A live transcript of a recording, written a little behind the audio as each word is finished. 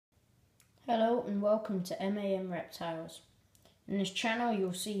Hello and welcome to MAM Reptiles. In this channel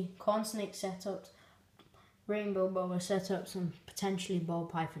you'll see corn snake setups, rainbow boa setups and potentially ball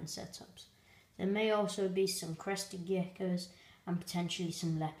python setups. There may also be some crested geckos and potentially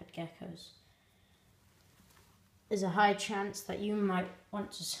some leopard geckos. There's a high chance that you might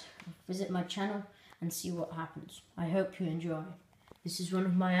want to visit my channel and see what happens. I hope you enjoy. This is one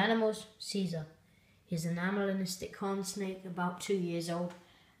of my animals, Caesar. He's an amelanistic corn snake about 2 years old.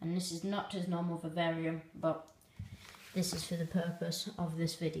 And this is not his normal vivarium, but this is for the purpose of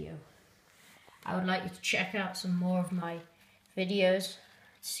this video. I would like you to check out some more of my videos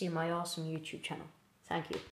to see my awesome YouTube channel. Thank you.